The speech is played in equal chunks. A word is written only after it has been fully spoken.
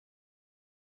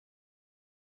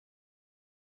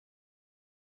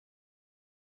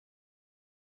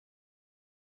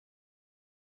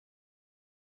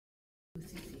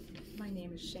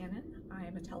is Shannon. I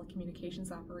am a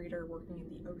telecommunications operator working in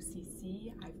the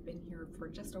OCC. I've been here for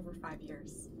just over 5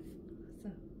 years.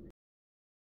 Awesome.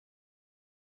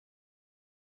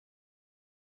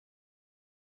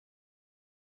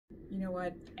 You know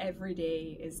what? Every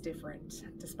day is different,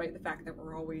 despite the fact that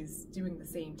we're always doing the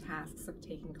same tasks of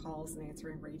taking calls and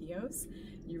answering radios.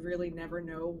 You really never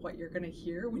know what you're going to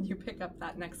hear when you pick up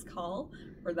that next call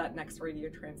or that next radio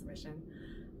transmission.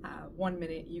 1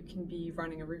 minute you can be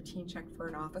running a routine check for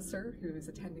an officer who's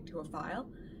attending to a file,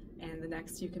 and the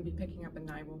next you can be picking up a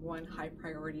 911 high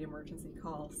priority emergency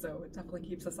call, so it definitely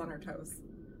keeps us on our toes.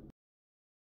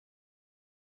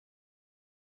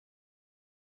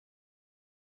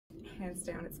 Hands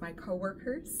down, it's my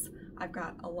coworkers. I've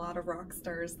got a lot of rock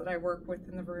stars that I work with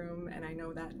in the room, and I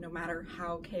know that no matter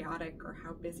how chaotic or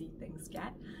how busy things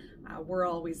get, we're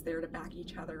always there to back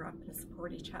each other up and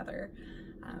support each other.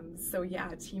 So yeah,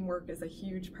 teamwork is a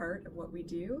huge part of what we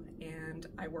do, and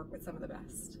I work with some of the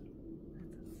best.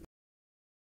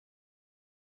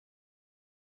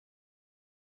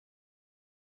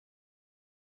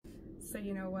 So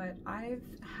you know what, I've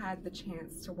had the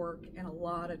chance to work in a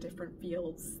lot of different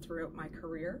fields throughout my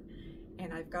career,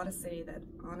 and I've got to say that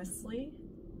honestly,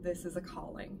 this is a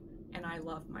calling, and I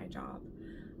love my job.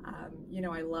 You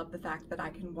know, I love the fact that I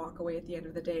can walk away at the end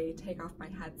of the day, take off my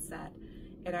headset,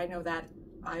 and I know that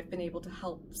I've been able to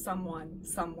help someone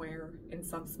somewhere in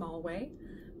some small way,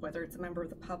 whether it's a member of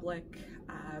the public,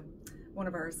 one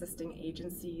of our assisting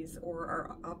agencies,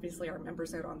 or obviously our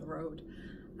members out on the road.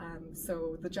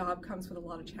 So the job comes with a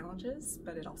lot of challenges,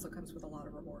 but it also comes with a lot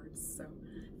of rewards. So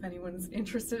if anyone's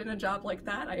interested in a job like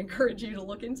that, I encourage you to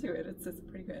look into it. It's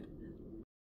pretty good.